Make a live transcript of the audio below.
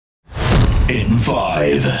In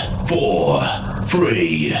 5, 4,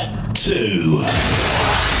 3, 2.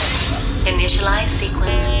 Initialize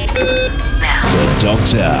sequence now. The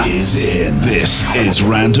Doctor is in. This is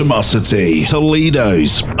Randomosity,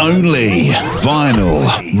 Toledo's only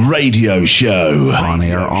vinyl radio show. On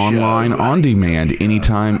air, online, on demand,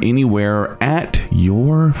 anytime, anywhere, at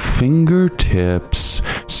your fingertips.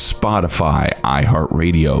 Spotify,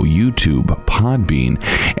 iHeartRadio, YouTube, Podbean,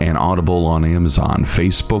 and Audible on Amazon.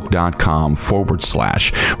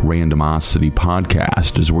 Facebook.com/Randomosity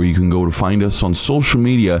Podcast is where you can go to find us on social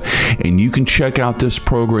media, and you can check out this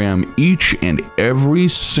program each and every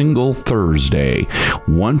single Thursday,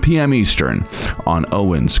 1 p.m. Eastern, on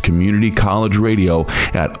Owens Community College Radio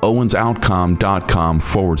at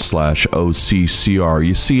owensoutcom.com/OCCR.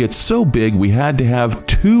 You see, it's so big we had to have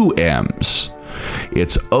two M's.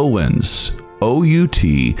 It's Owens,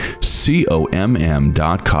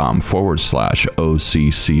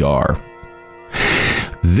 OUTCOMM.com/OCCR.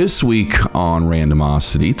 This week on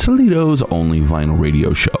Randomosity, Toledo's only vinyl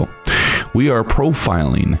radio show, we are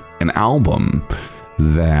profiling an album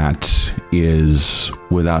that is,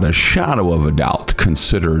 without a shadow of a doubt,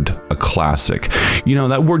 considered a classic. You know,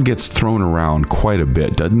 that word gets thrown around quite a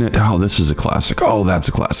bit, doesn't it? Oh, this is a classic. Oh, that's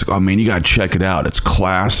a classic. Oh, man, you got to check it out. It's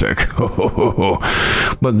classic.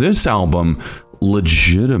 But this album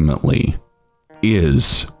legitimately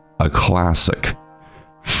is a classic.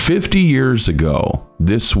 50 years ago,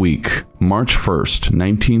 this week, March 1st,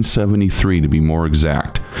 1973 to be more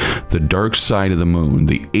exact, The Dark Side of the Moon,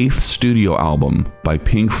 the 8th studio album by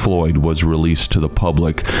Pink Floyd, was released to the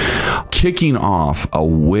public, kicking off a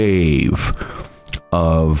wave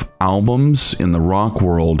of albums in the rock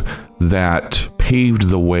world that paved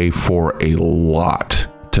the way for a lot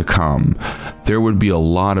to come. There would be a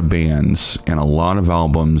lot of bands and a lot of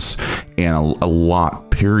albums and a lot,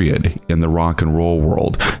 period, in the rock and roll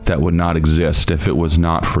world that would not exist if it was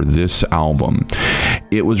not for this album.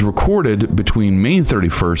 It was recorded between May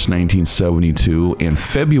 31st, 1972 and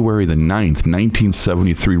February the 9th,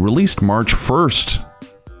 1973, released March 1st,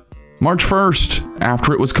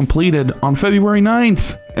 after it was completed on February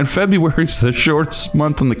 9th. And February's the shortest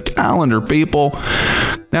month on the calendar, people.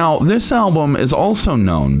 Now, this album is also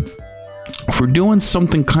known for doing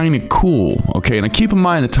something kind of cool, okay? And I keep in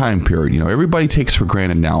mind the time period. You know, everybody takes for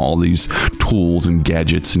granted now all these tools and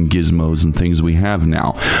gadgets and gizmos and things we have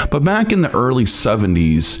now. But back in the early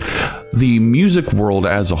 70s, the music world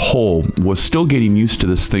as a whole was still getting used to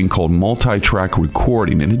this thing called multi-track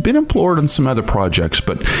recording, and had been employed on some other projects,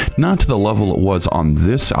 but not to the level it was on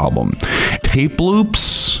this album. Tape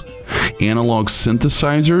loops, analog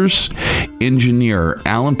synthesizers. Engineer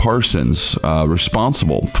Alan Parsons,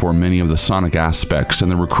 responsible for many of the sonic aspects,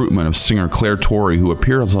 and the recruitment of singer Claire Torrey, who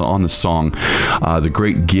appears on the song The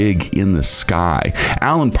Great Gig in the Sky.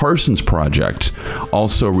 Alan Parsons' project,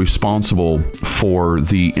 also responsible for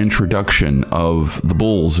the introduction of the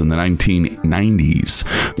Bulls in the 1990s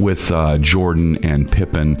with Jordan and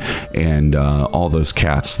Pippen and all those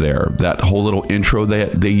cats there. That whole little intro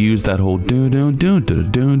that they used, that whole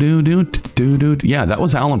do-do-do-do-do-do-do-do-do. Yeah, that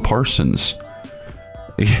was Alan Parsons.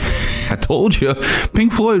 I told you,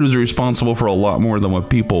 Pink Floyd was responsible for a lot more than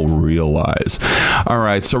what people realize. All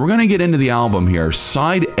right, so we're going to get into the album here,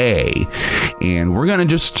 Side A, and we're going to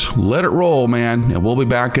just let it roll, man, and we'll be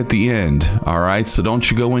back at the end. All right, so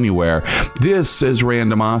don't you go anywhere. This is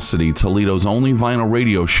Randomosity, Toledo's only vinyl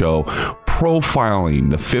radio show,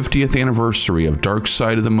 profiling the 50th anniversary of Dark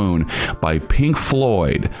Side of the Moon by Pink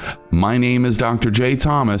Floyd. My name is Dr. J.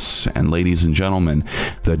 Thomas, and ladies and gentlemen,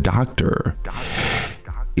 the Doctor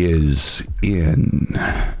is in.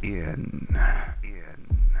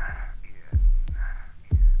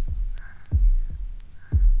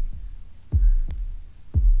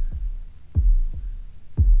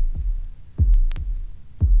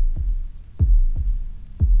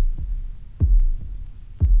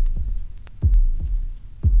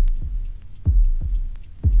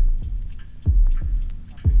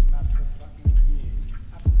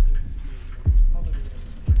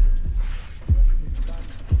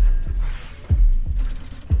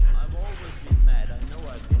 always been mad.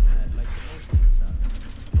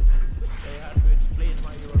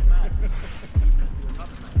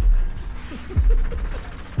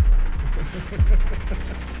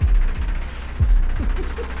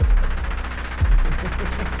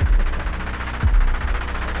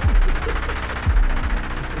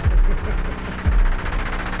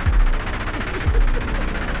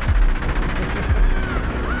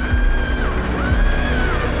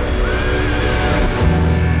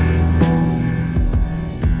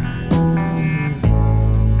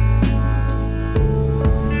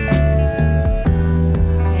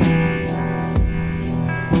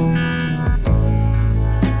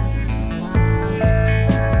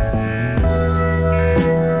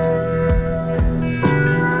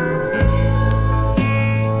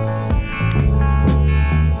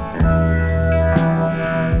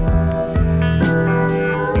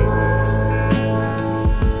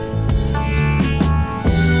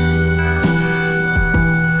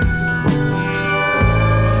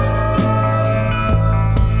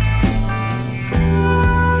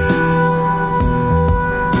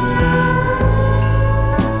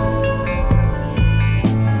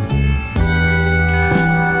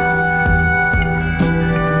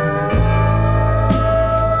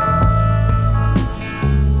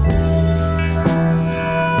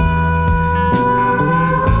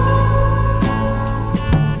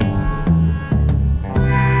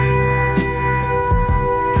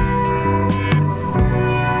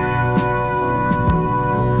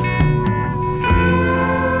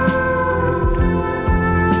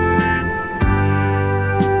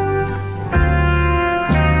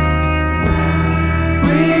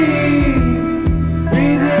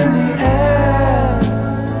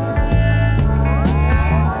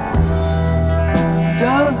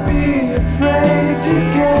 Don't be afraid to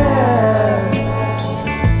care.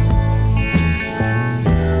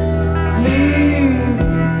 Leave,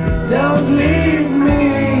 don't leave me.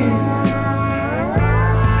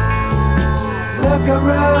 Look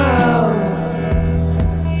around,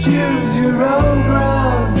 choose your own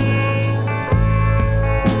ground.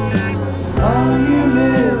 How you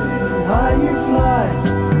live, how you fly,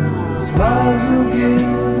 smiles you'll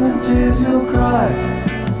give and tears you'll cry.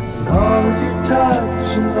 All you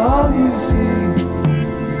touch and all you see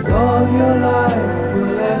is all your life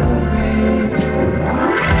will ever be.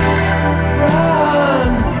 Run,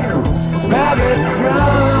 rabbit,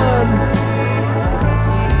 run.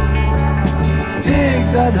 Dig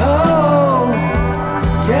that hole,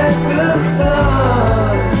 get the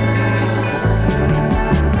sun.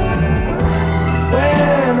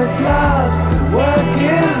 When at last the work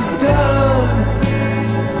is done,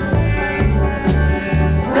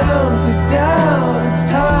 don't sit down, it's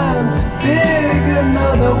time to dig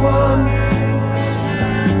another one.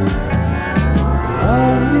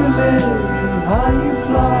 How you live and how you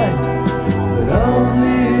fly, but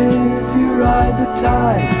only if you ride the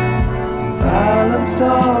tide. Balanced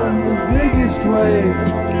on the biggest wave,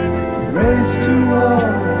 race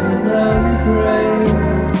towards an early grave.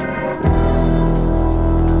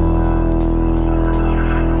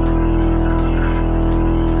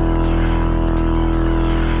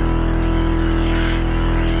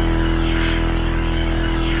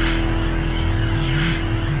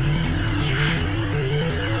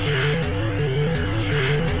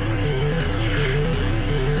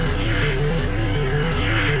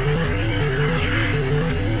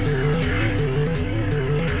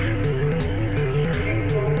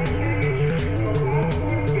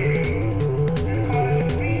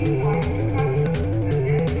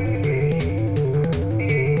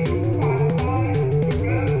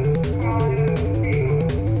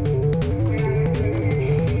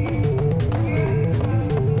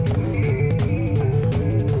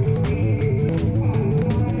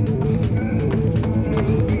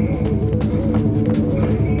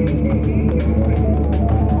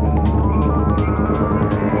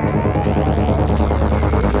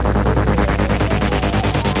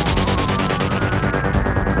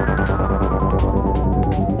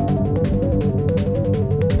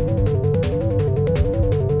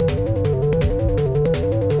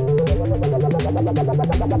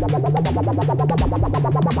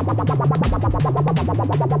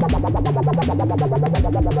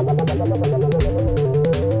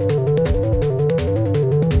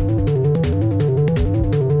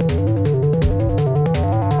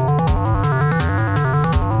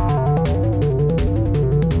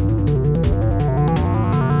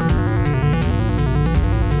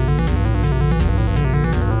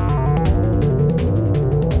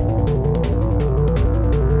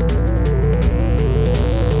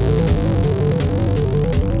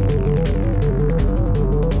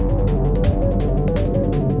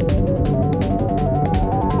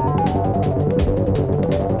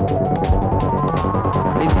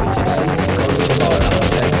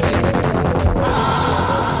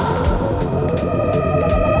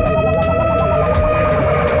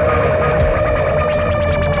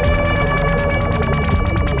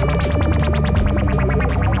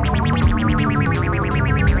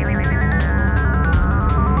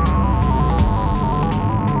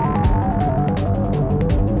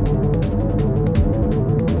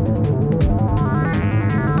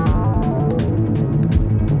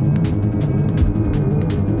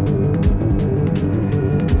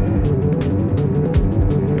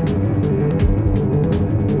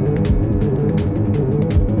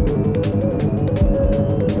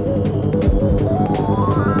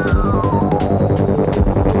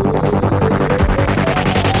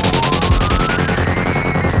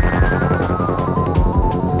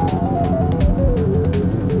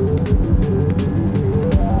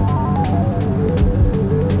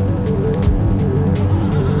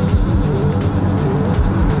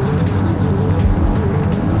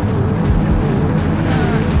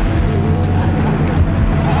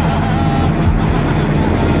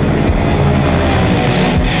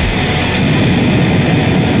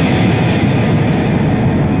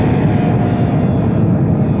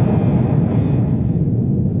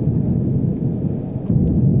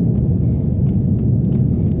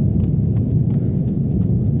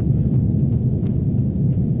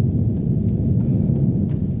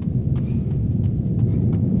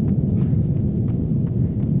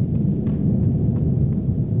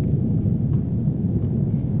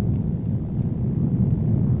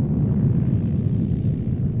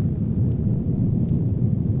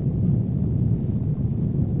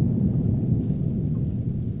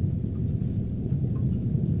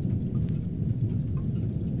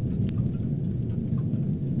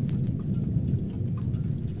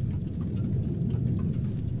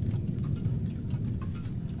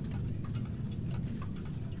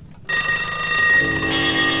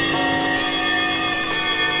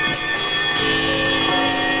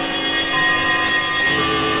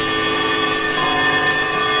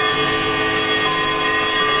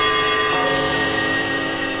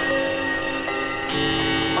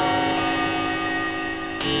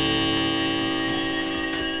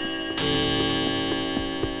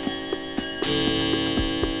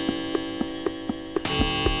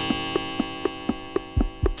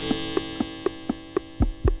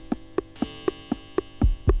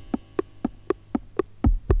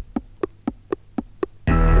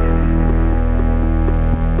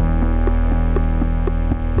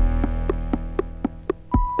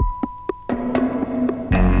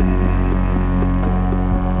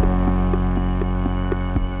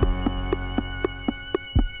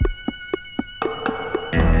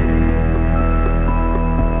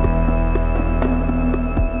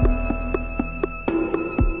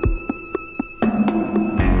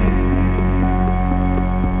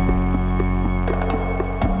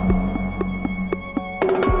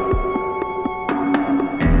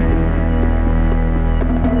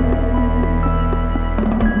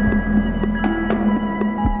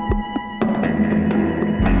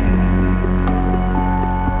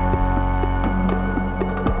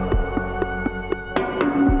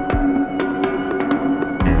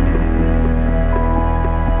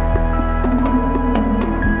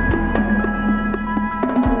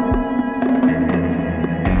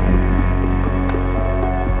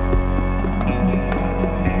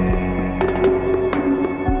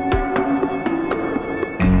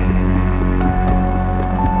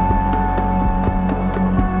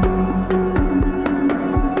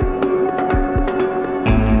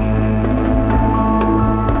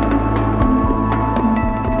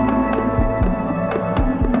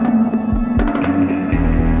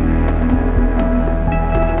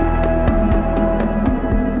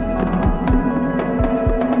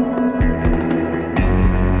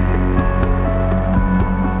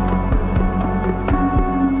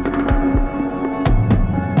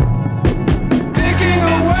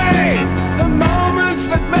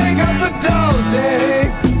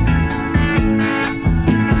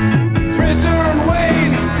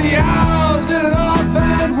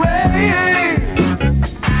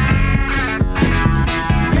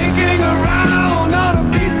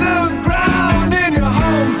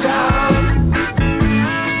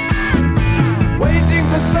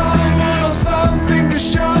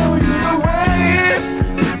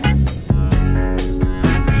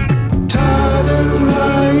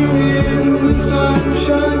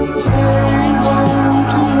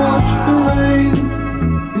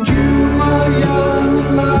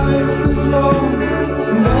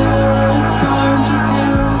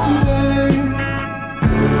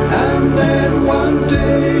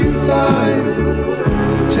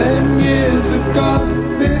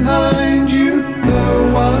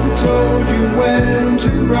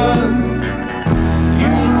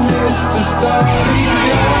 starting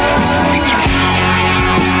gun.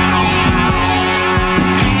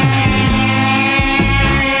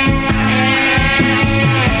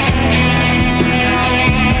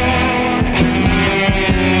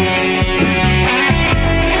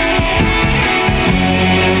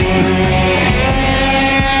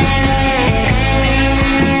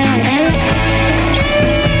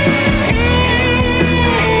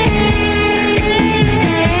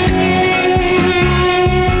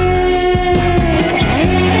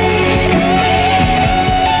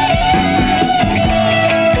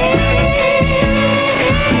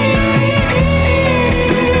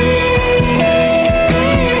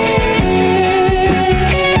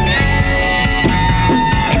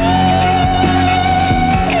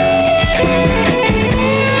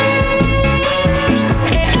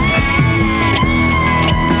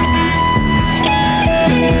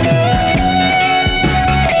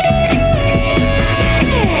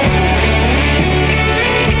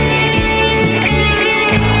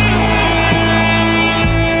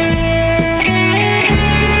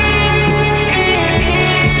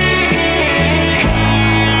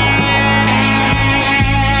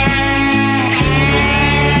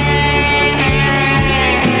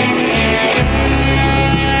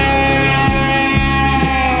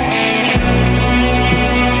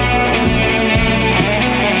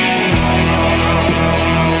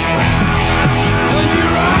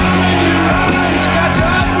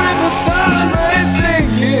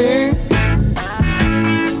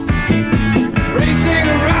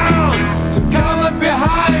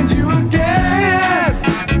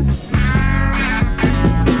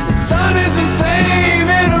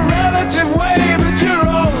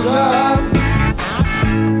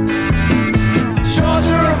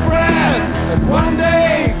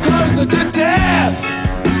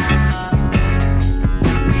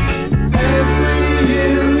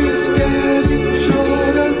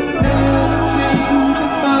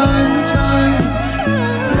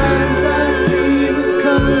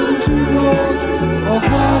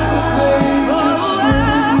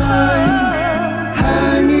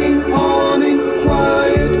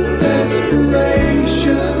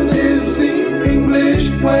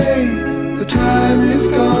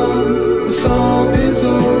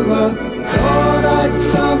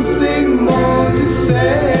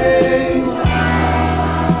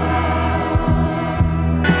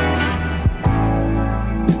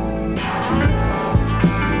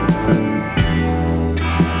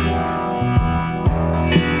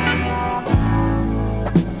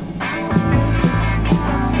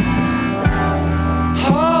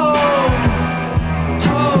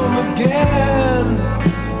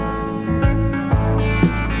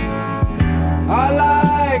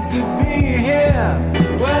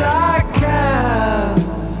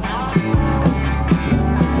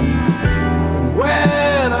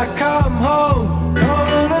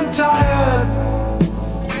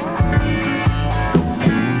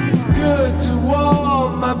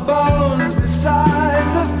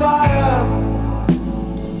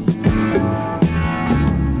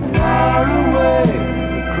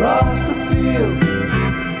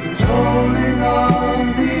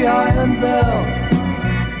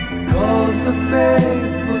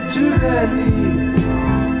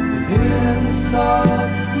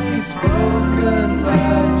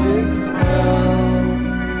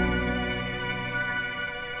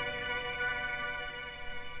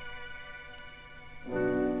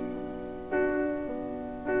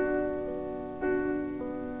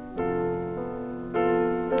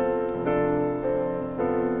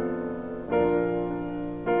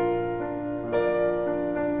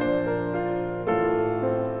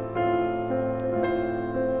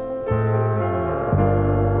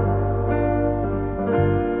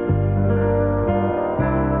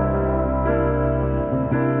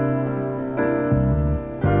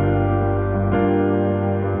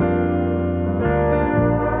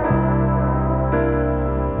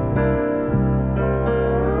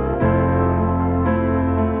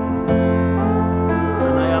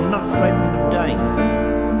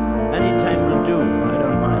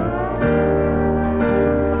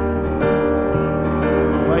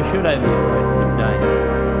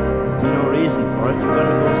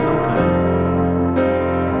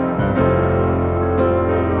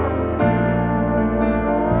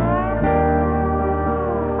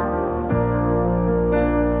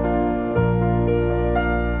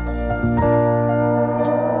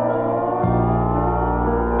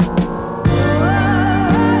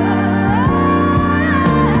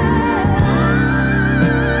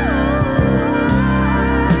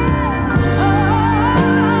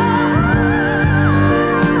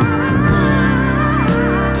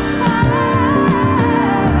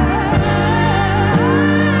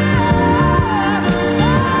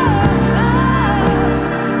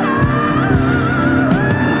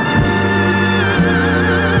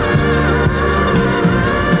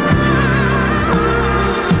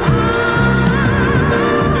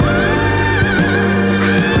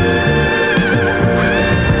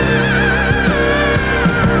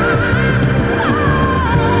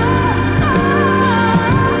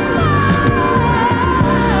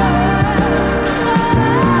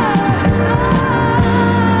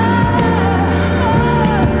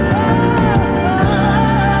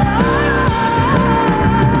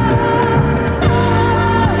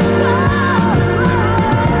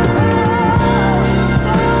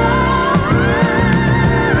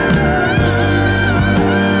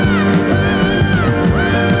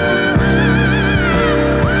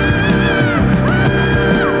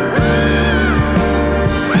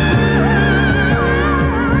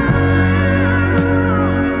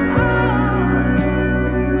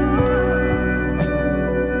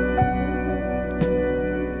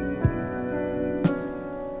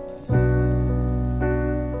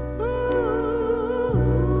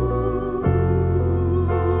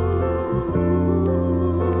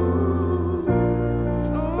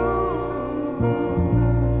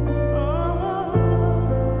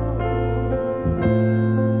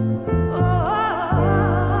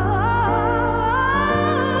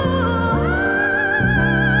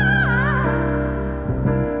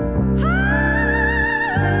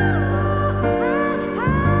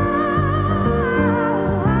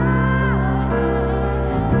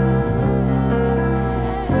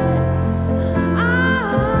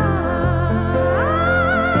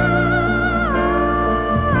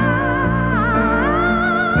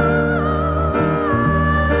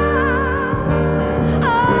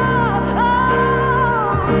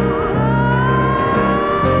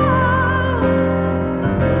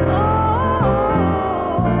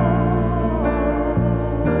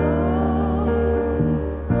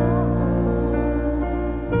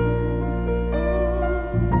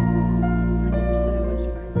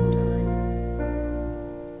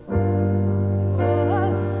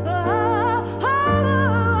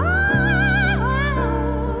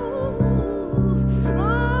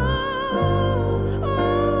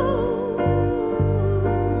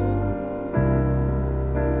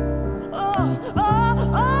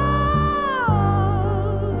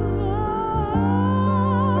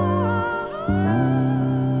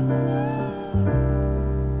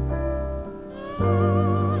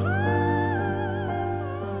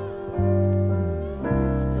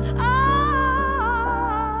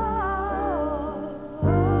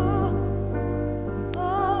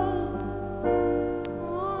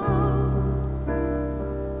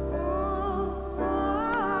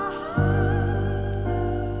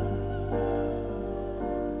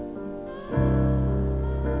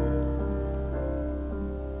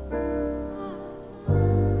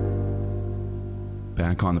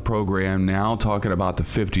 Back on the program now, talking about the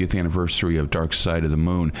 50th anniversary of Dark Side of the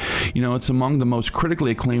Moon. You know, it's among the most critically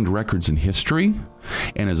acclaimed records in history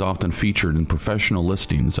and is often featured in professional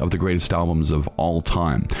listings of the greatest albums of all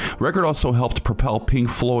time. The record also helped propel Pink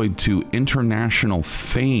Floyd to international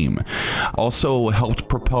fame. Also helped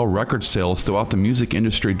propel record sales throughout the music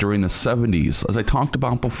industry during the 70s. As I talked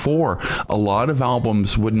about before, a lot of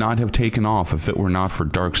albums would not have taken off if it were not for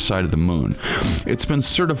Dark Side of the Moon. It's been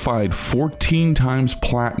certified 14 times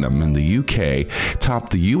platinum in the UK,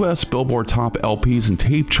 topped the US Billboard Top LPs and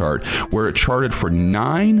Tape chart, where it charted for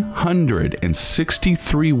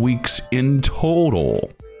 963 weeks in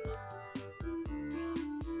total.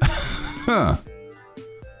 Huh.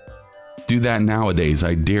 Do that nowadays,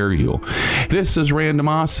 I dare you. This is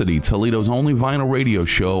Randomosity, Toledo's only vinyl radio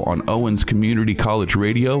show on Owens Community College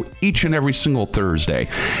Radio, each and every single Thursday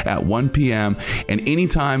at 1 p.m. and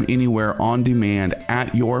anytime, anywhere on demand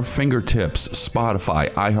at your fingertips. Spotify,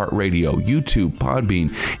 iHeartRadio, YouTube,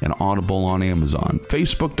 Podbean, and Audible on Amazon.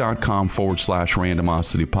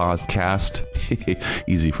 Facebook.com/Randomosity Podcast,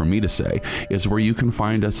 easy for me to say, is where you can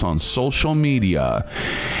find us on social media.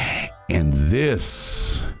 And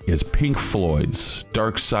this is Pink Floyd's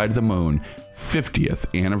Dark Side of the Moon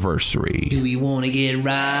 50th anniversary. Do we want to get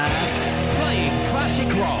right? Playing classic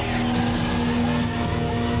rock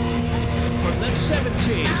from the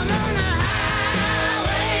 70s,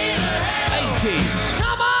 80s,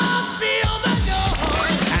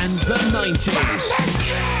 and the 90s.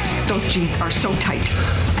 Those jeans are so tight.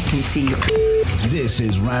 I can see your... This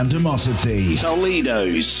is Randomosity,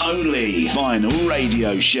 Toledo's only vinyl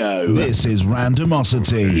radio show. This is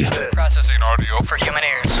Randomosity. Processing audio for human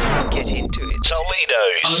ears. Get into it.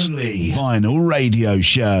 Toledo's only vinyl radio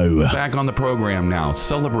show. Back on the program now,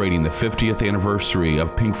 celebrating the 50th anniversary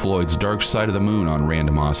of Pink Floyd's Dark Side of the Moon on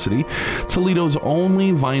Randomosity, Toledo's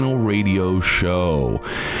only vinyl radio show.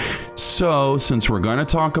 So, since we're going to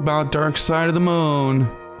talk about Dark Side of the Moon,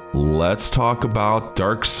 let's talk about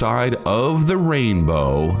Dark Side of the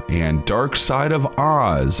Rainbow and Dark Side of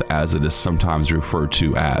Oz, as it is sometimes referred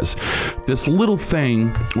to as. This little thing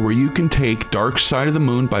where you can take Dark Side of the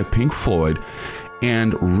Moon by Pink Floyd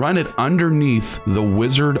and run it underneath the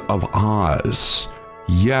Wizard of Oz.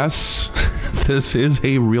 Yes, this is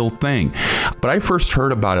a real thing. But I first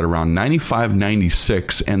heard about it around 95,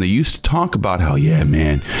 96, and they used to talk about how, yeah,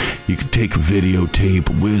 man, you could take a videotape,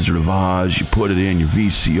 Wizard of Oz, you put it in your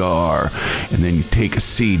VCR, and then you take a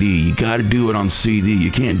CD. You got to do it on CD.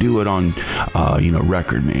 You can't do it on,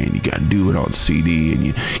 record, man. You got to do it on CD, and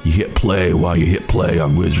you hit play while you hit play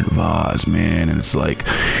on Wizard of Oz, man. And it's like,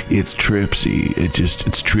 it's tripsy. It's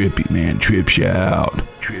trippy, man. Trips you out.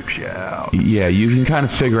 Yeah, you can kind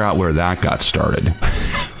of figure out where that got started.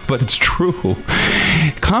 But it's true.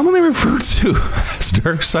 Commonly referred to as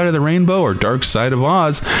Dark Side of the Rainbow or Dark Side of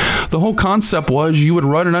Oz, the whole concept was you would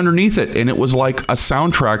run it underneath it, and it was like a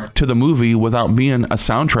soundtrack to the movie without being a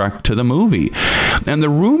soundtrack to the movie. And the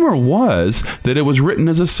rumor was that it was written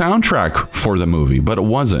as a soundtrack for the movie, but it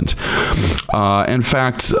wasn't. In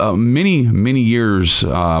fact, many years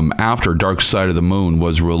after Dark Side of the Moon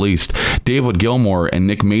was released, David Gilmour and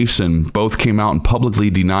Nick Mason both came out and publicly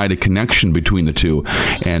denied a connection between the two.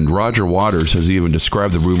 And Roger Waters has even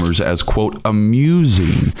described the rumors as, quote,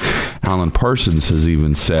 amusing. Alan Parsons has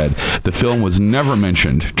even said, the film was never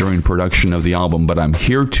mentioned during production of the album, but I'm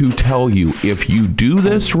here to tell you, if you do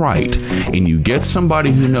this right and you get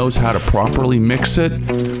somebody who knows how to properly mix it,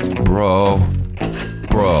 bro,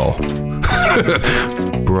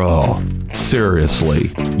 seriously,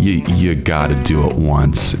 you gotta do it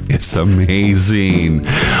once. It's amazing.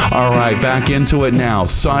 All right, back into it now.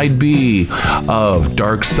 Side B of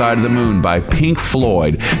Dark Side of the Moon by Pink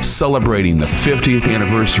Floyd, celebrating the 50th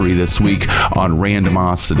anniversary this week on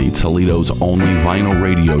Randomosity, Toledo's only vinyl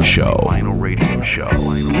radio show. Money,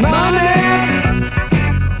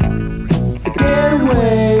 get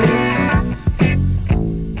away.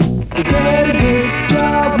 Get a good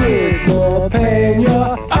job with more pain.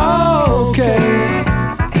 You're okay.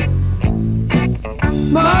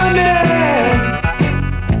 Money,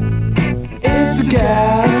 it's a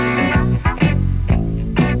gas.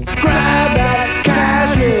 Grab that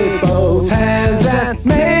cash with both hands and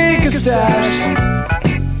make a stash.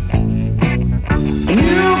 A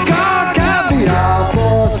new car, caviar,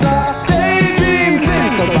 four-star daydream.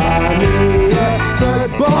 Think about me, a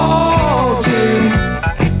football team.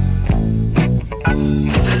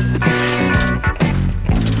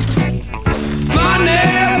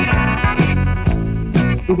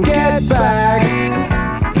 Get back.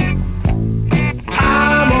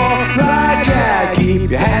 I'm alright, Jack.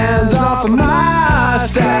 Keep your hands off of my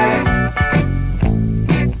stack.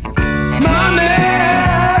 Money,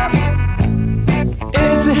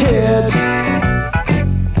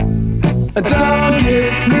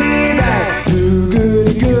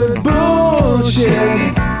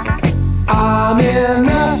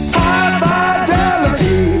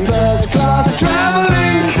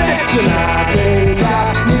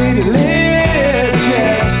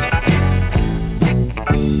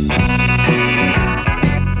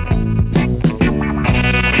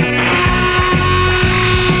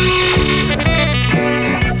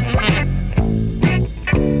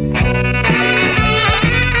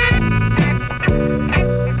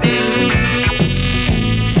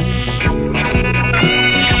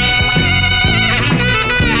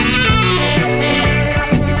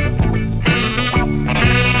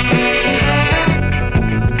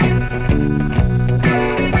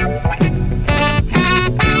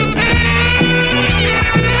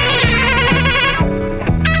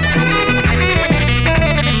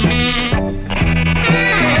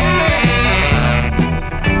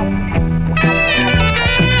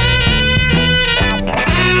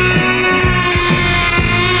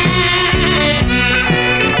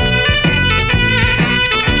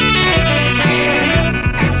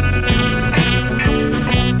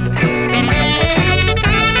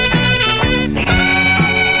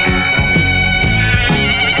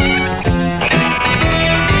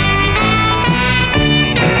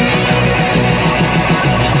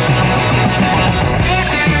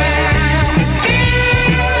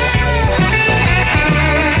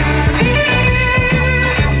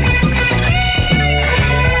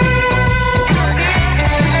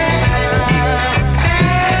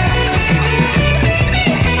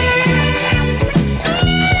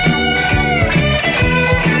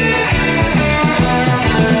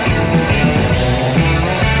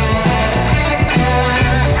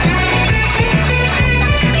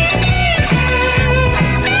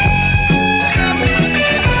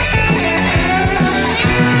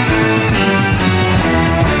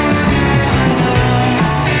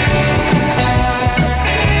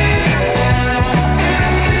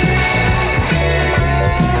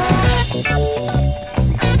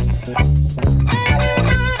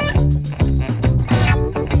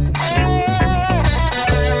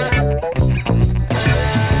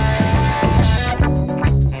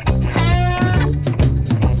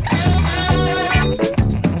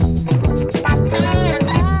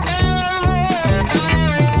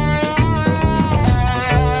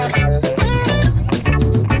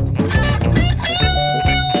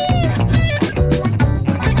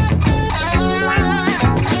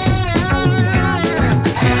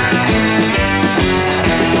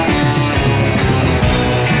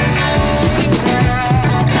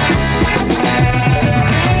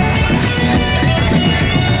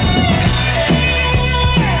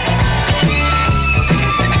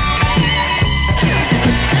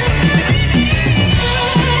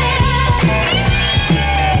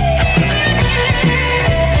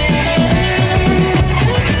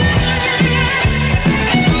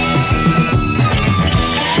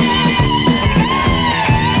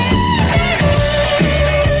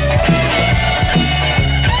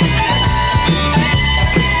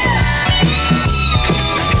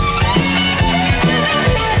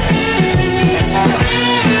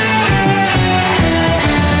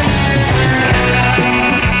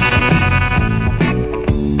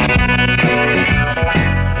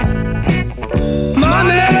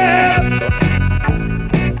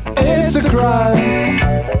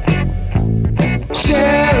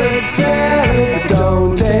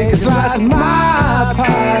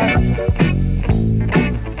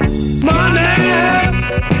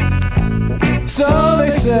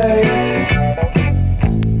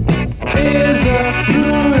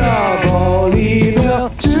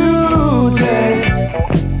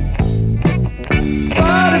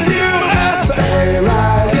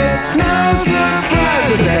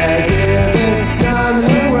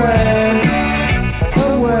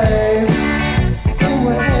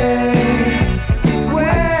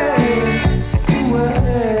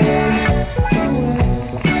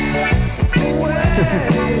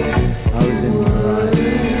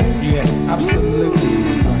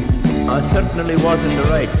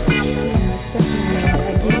 it's definitely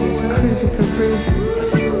like geezers cruising for bruising.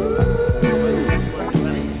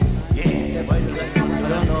 I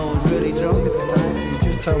don't know, I was really drunk at the time. He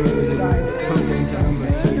just told me it was plugged into number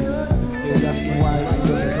 2. He was asking why it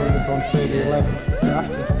wasn't coming up on 3011. So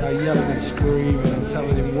after I yelling and screaming and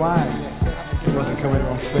telling him why it wasn't coming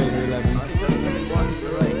up on 3011,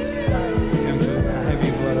 came to a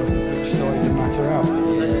heavy blood up which started to matter out. He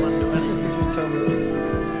just told me,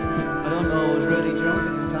 I don't know, I was really drunk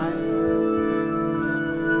at the time.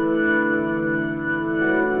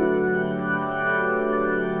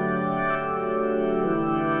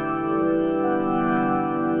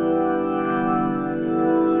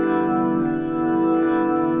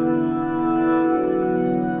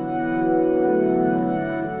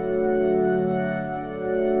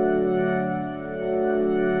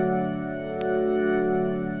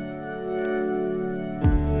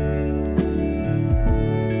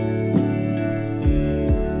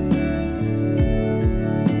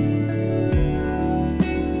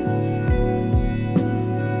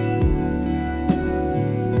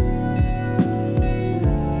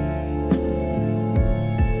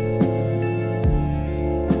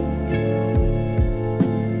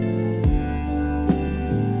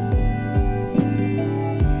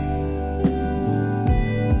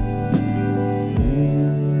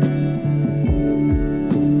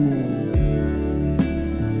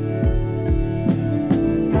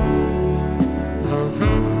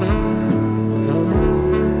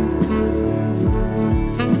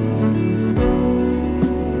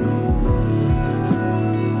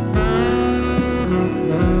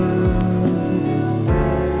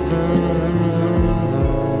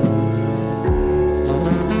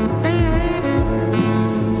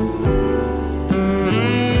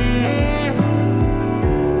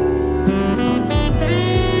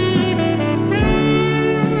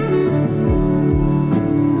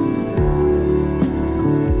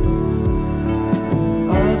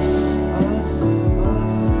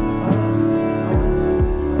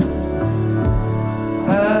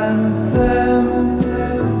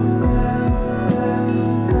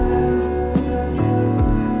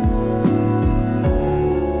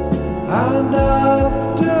 And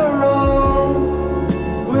after all,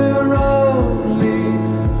 we're only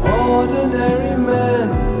ordinary men.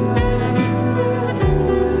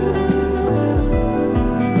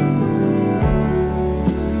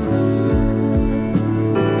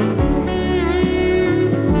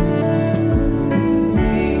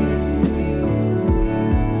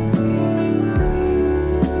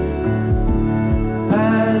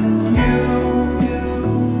 And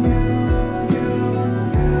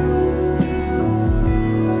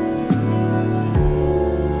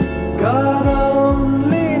God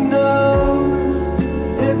only knows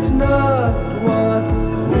it's not what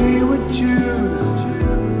we would choose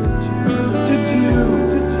to do.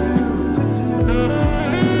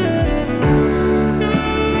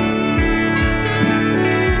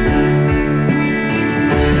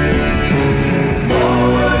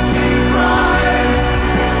 Forward keep crying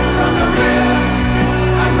from the rear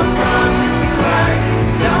and the front rank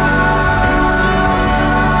down.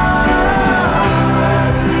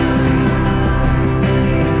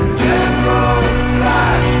 General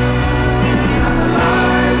Sash and the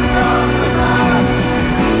lines on the map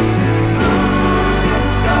move from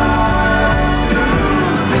side to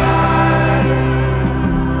side.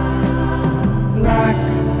 Black,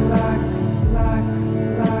 black, black,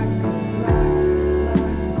 black, black,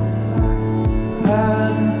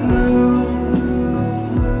 and blue.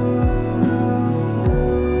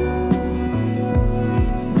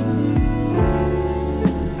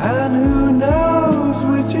 And who knows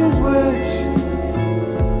which is which,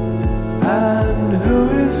 and who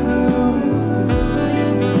is who.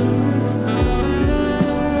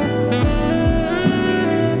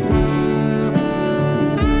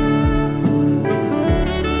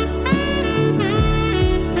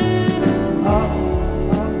 Up,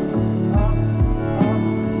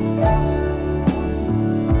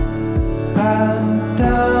 and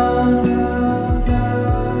down, down,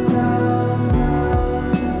 down, down.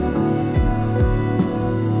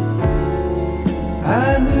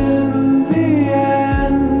 And in the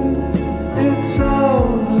end, it's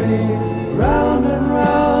only round and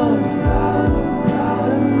round, round,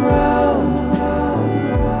 round and round, round,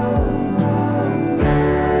 round,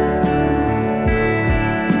 round.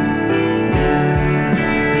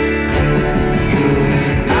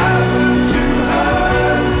 Haven't you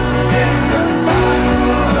heard? It's a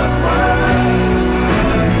battle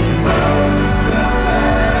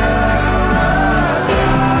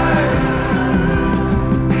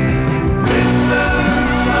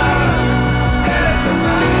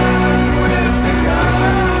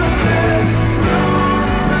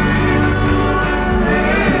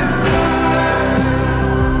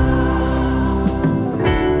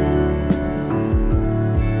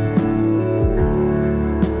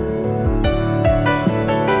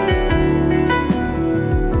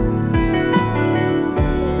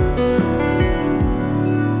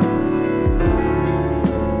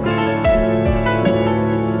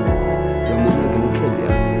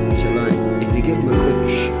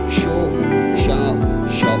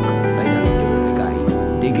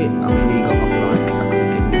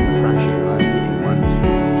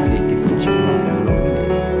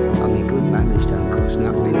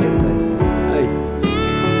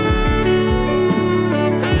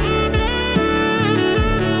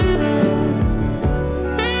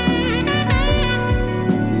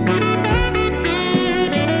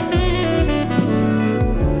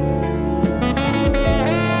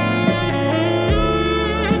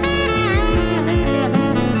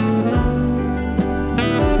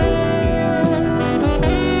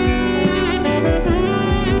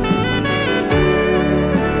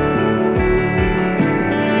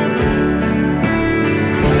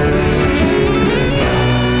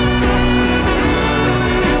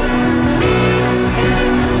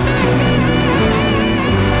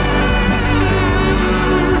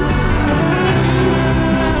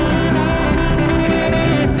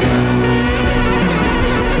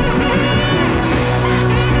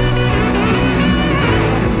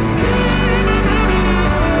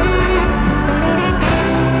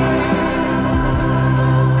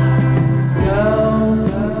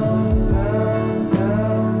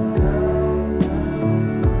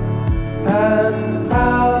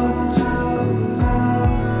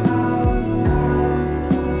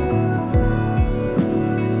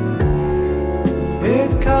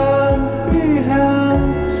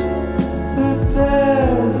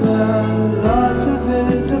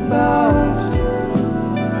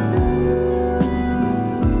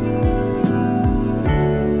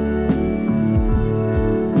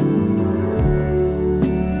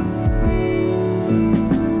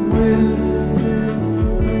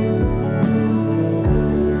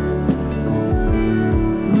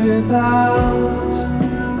about.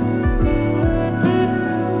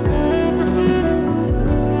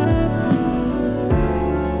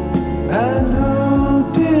 And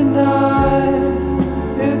who'll deny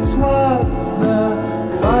it's what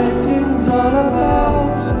the fighting's all about?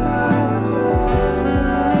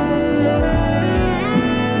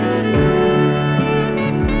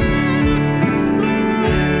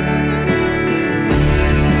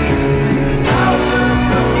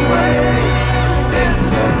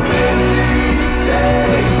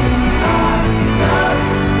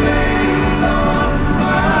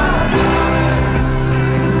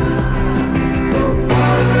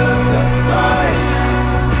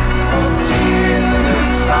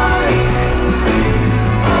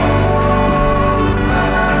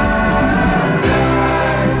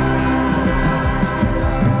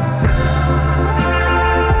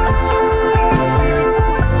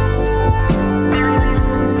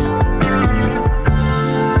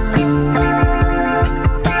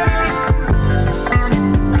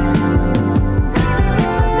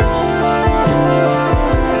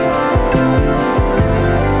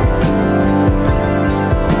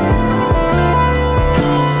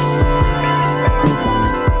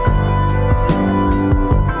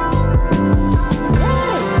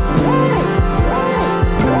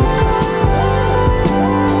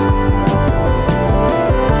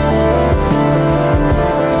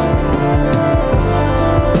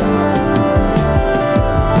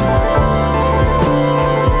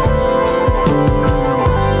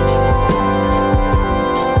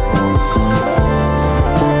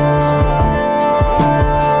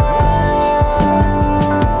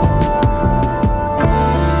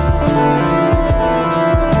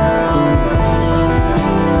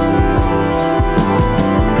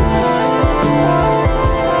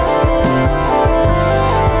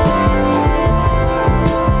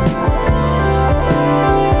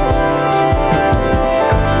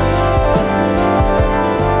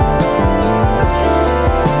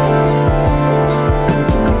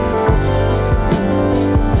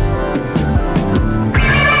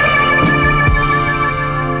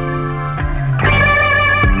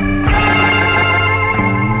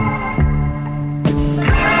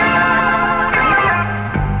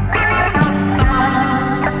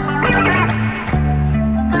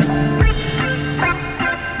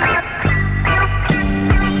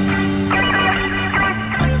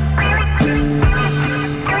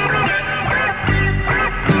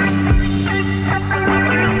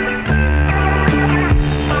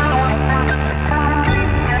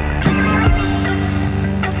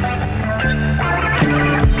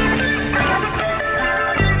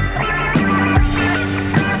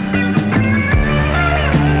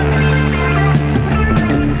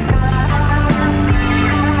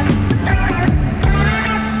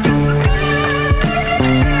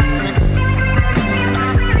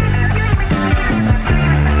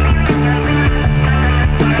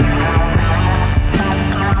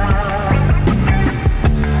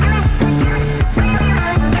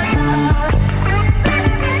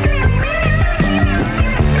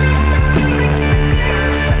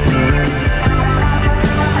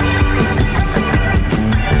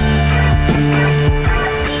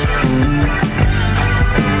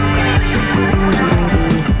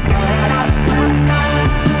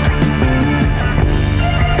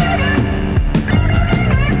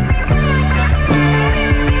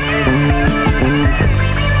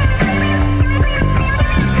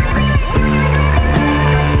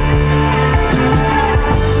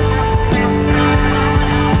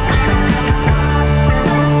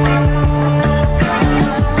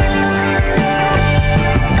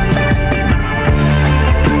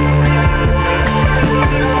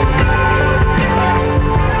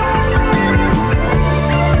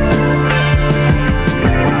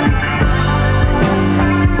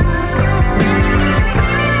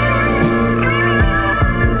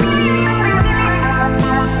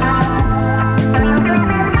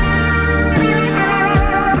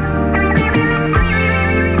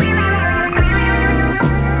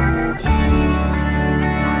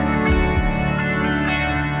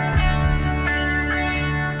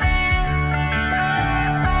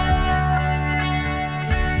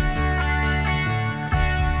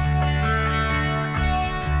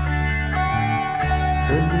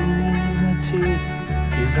 The lunatic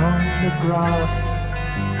is on the grass.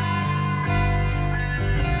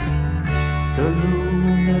 The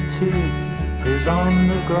lunatic is on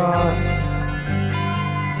the grass.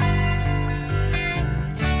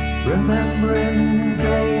 Remembering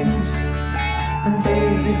games and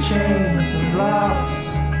daisy chains and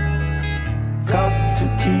laughs. Got to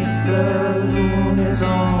keep the loonies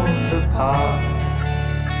on the path.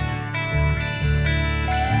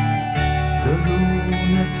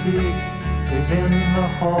 lunatic is in the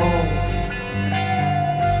hall.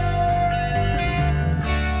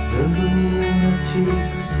 The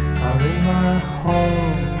lunatics are in my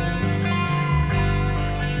hall.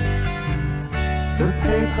 The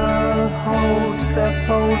paper holds their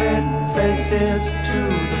folded faces to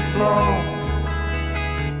the floor.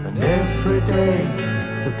 And every day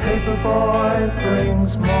the paper boy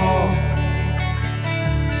brings more.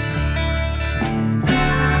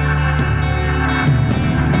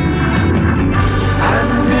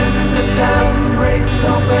 And if the dam breaks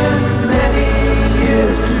open many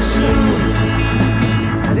years too soon,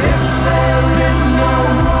 and if there is no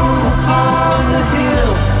room upon the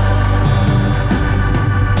hill,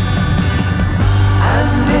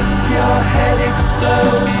 and if your head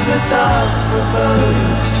explodes with dark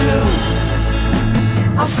forebodings too,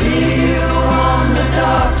 I'll see you on the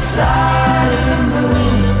dark side of the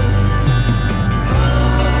moon.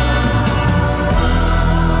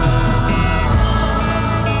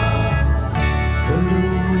 The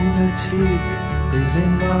lunatic is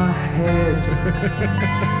in my head.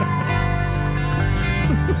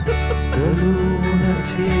 The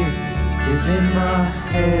lunatic is in my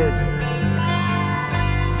head.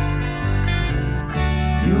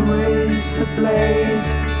 You raise the blade,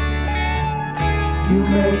 you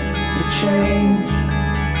make the change,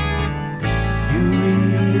 you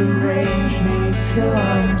rearrange me till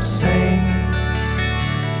I'm sane.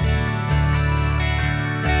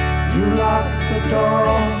 You lock the door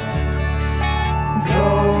and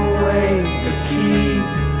throw away the key.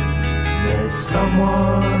 There's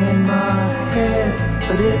someone in my head,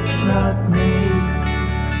 but it's not me.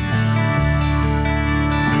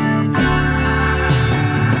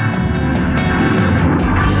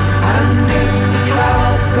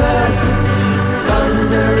 Bursts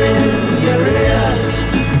thunder in your ear.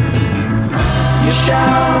 You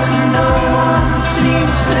shout and no one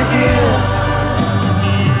seems to hear.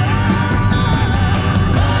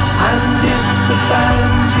 And if the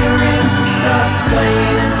band you're in starts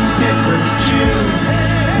playing different tunes,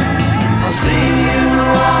 I'll see you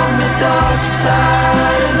on the dark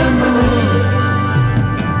side of the moon.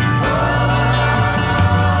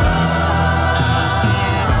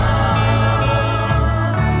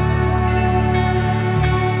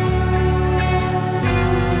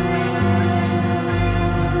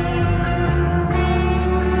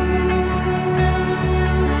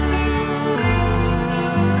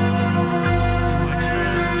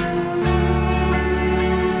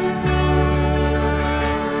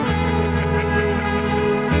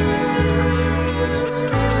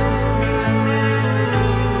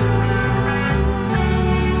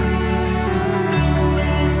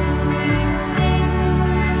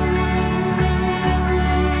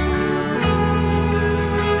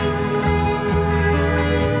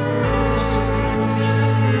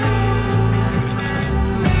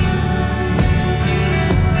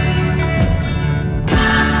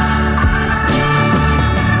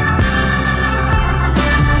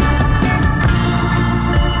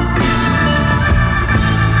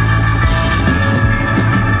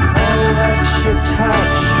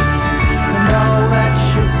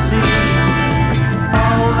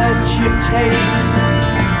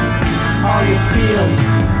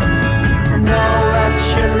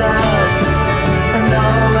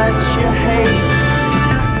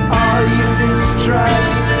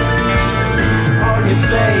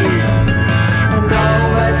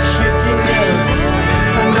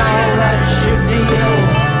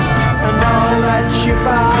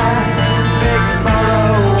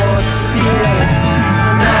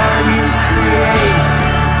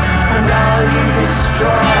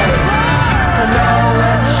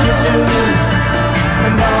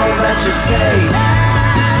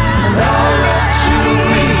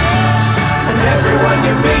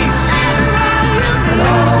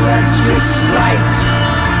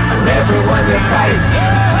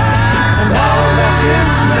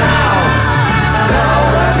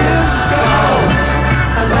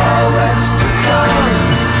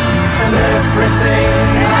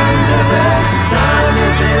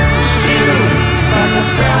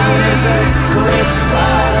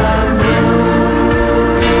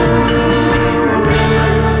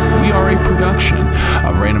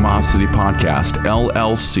 Randomosity Podcast,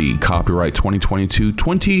 LLC, copyright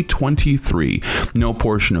 2022-2023. No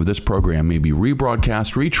portion of this program may be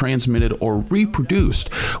rebroadcast, retransmitted, or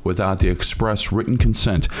reproduced without the express written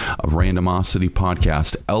consent of Randomosity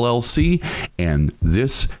Podcast, LLC, and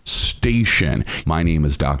this station. My name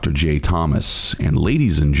is Dr. J. Thomas, and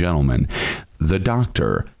ladies and gentlemen, the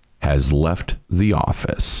doctor has left the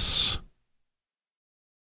office.